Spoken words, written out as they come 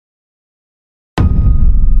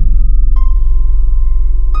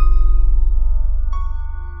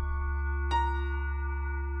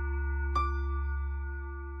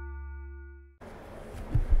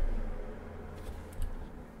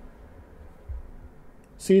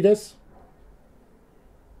See this?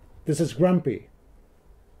 This is grumpy.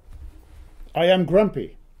 I am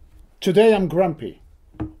grumpy. Today I'm grumpy.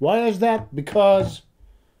 Why is that? Because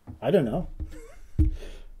I don't know.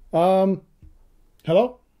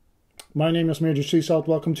 Hello, my name is Major Seasalt.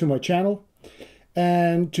 Welcome to my channel.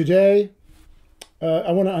 And today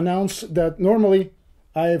I want to announce that normally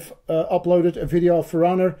I've uploaded a video of For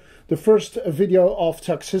Honor, the first video of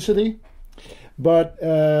toxicity, but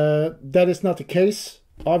that is not the case,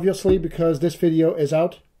 obviously, because this video is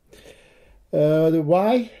out.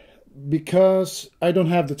 Why? Because I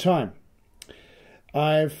don't have the time.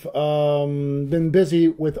 I've been busy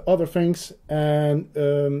with other things, and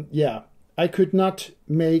yeah, I could not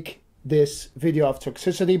make this video of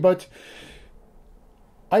toxicity, but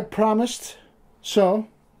I promised, so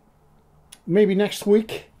maybe next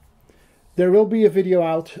week there will be a video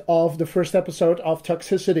out of the first episode of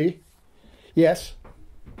toxicity. Yes,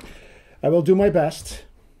 I will do my best,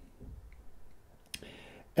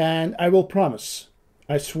 and I will promise,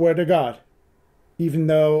 I swear to God, even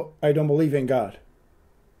though I don't believe in God,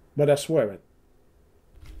 but I swear it.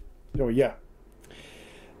 Oh yeah.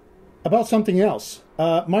 About something else.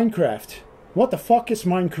 Minecraft. What the fuck is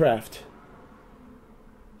Minecraft?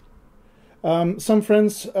 Some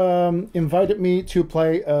friends invited me to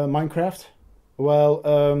play Minecraft.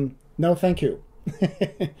 Well, no thank you.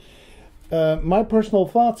 My personal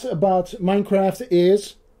thoughts about Minecraft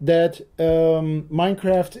is that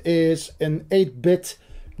Minecraft is an 8-bit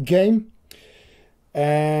game,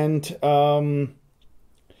 and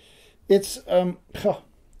it's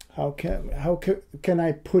how can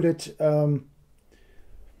I put it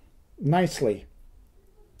nicely?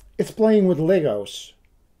 It's playing with Legos.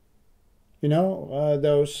 You know,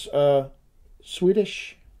 those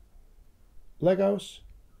Swedish Legos?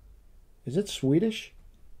 Is it Swedish?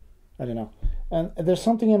 I don't know. And there's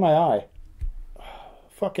something in my eye.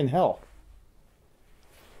 Fucking hell.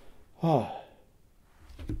 Ah.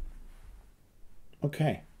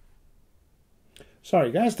 Okay.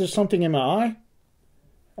 Sorry guys, there's something in my eye.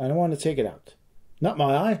 I don't want to take it out. Not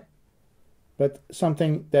my eye, but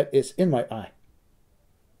something that is in my eye.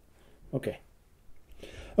 Okay.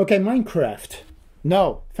 Okay, Minecraft.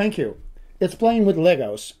 No, thank you. It's playing with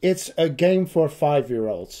Legos. It's a game for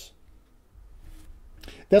 5-year-olds.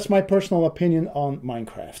 That's my personal opinion on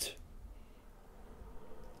Minecraft.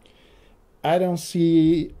 I don't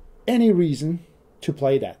see any reason to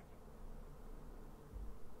play that.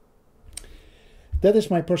 That is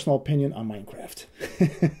my personal opinion on Minecraft.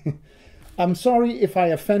 I'm sorry if I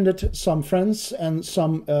offended some friends and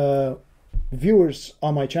some viewers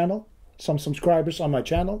on my channel, some subscribers on my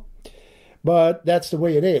channel, but that's the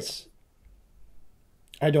way it is.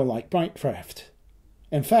 I don't like Minecraft.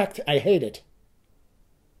 In fact, I hate it.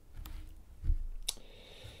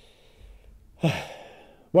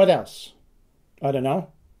 What else? I don't know.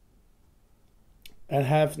 I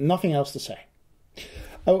have nothing else to say.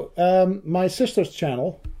 Oh, my sister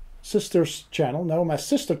channel,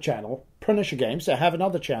 Punisher Games. I have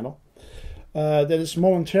another channel that is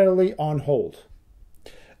momentarily on hold.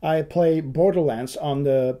 I play Borderlands on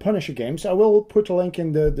the Punisher Games. I will put a link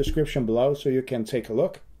in the description below so you can take a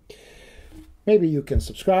look. Maybe you can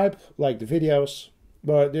subscribe, like the videos,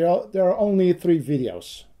 but there are only 3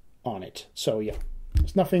 videos on it. So yeah,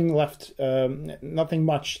 there's nothing left, nothing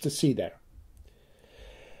much to see there.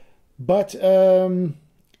 But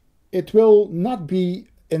it will not be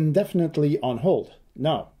indefinitely on hold.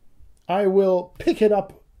 No, I will pick it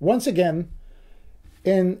up once again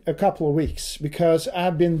in a couple of weeks, because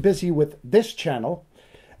I've been busy with this channel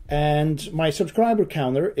and my subscriber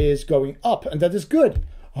counter is going up, and that is good.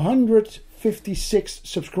 156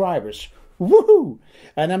 subscribers. Woohoo!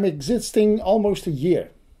 And I'm existing almost a year.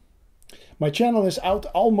 My channel is out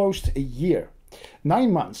almost a year.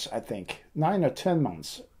 9 months, I think. 9 or 10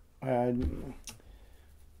 months. I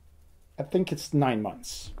think it's 9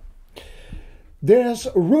 months. There's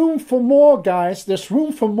room for more, guys. There's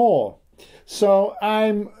room for more. So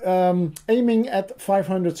I'm aiming at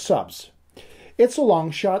 500 subs. It's a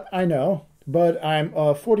long shot, I know, but I'm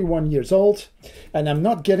 41 years old and I'm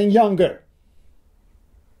not getting younger.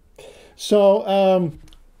 So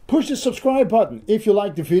push the subscribe button if you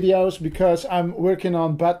like the videos, because I'm working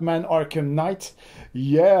on Batman Arkham Knight.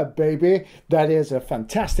 Yeah, baby, that is a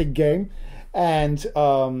fantastic game. And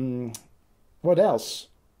what else?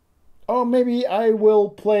 Oh, maybe I will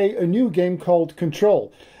play a new game called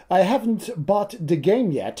Control. I haven't bought the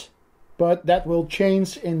game yet, but that will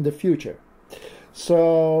change in the future.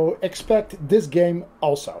 So expect this game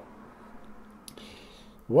also.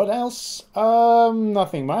 What else?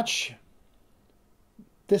 Nothing much.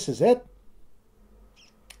 This is it.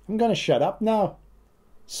 I'm gonna shut up now.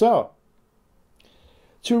 So,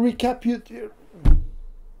 to recap you...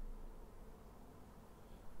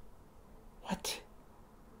 What?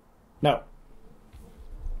 No.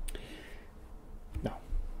 No.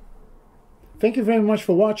 Thank you very much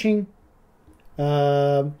for watching.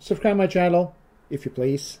 Subscribe my channel, if you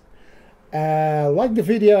please. Like the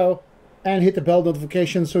video and hit the bell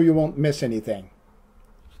notification so you won't miss anything.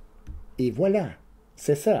 Et voilà.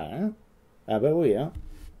 C'est ça, hein? Ah ben oui, hein?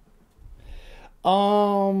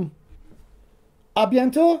 À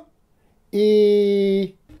bientôt.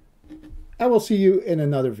 Et I will see you in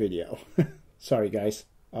another video. Sorry, guys.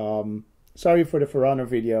 Sorry for the For Honor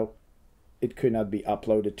video. It could not be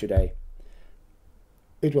uploaded today.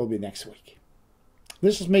 It will be next week.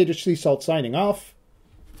 This is Major Seasalt signing off.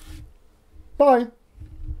 Bye.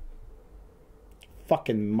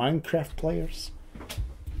 Fucking Minecraft players.